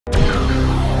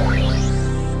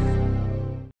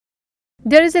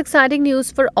There is exciting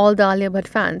news for all the Alia Bhatt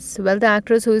fans. Well, the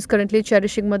actress who is currently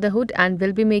cherishing motherhood and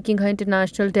will be making her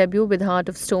international debut with Heart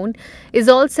of Stone is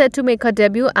all set to make her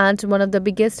debut at one of the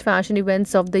biggest fashion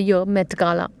events of the year, Met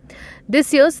Gala.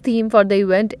 This year's theme for the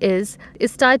event is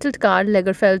titled Karl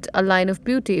Lagerfeld, A Line of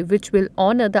Beauty, which will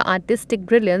honor the artistic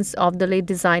brilliance of the late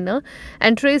designer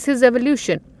and trace his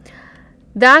evolution.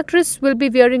 The actress will be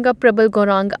wearing a Prabal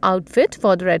Gorang outfit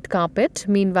for the red carpet.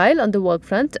 Meanwhile, on the work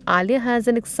front, Alia has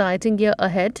an exciting year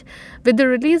ahead with the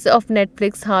release of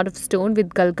Netflix Heart of Stone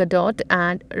with Gal Gadot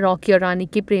and Rocky Aur Rani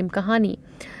Ki Prem Kahani.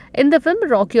 In the film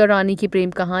Rocky Aur Rani Ki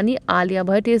Prem Kahani, Alia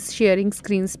Bhatt is sharing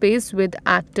screen space with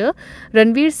actor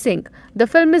Ranveer Singh. The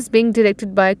film is being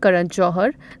directed by Karan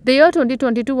Johar. The year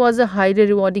 2022 was a highly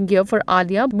rewarding year for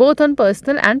Alia, both on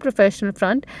personal and professional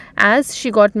front, as she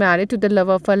got married to the love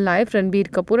of her life, Ranbir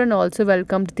Kapoor, and also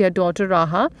welcomed their daughter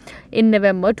Raha in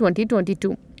November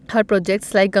 2022. Her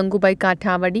projects like Gangubai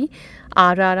Kathavadi,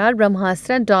 RRR,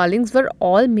 Brahmastra and Darlings were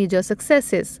all major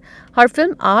successes. Her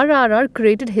film RRR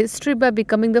created history by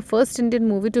becoming the first Indian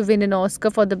movie to win an Oscar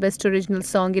for the Best Original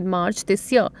Song in March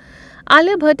this year.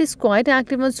 Alia Bhatt is quite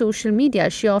active on social media.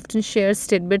 She often shares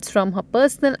tidbits from her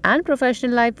personal and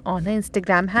professional life on her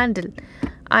Instagram handle.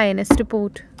 INS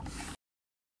Report.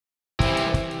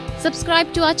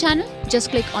 Subscribe to our channel. Just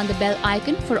click on the bell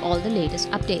icon for all the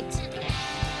latest updates.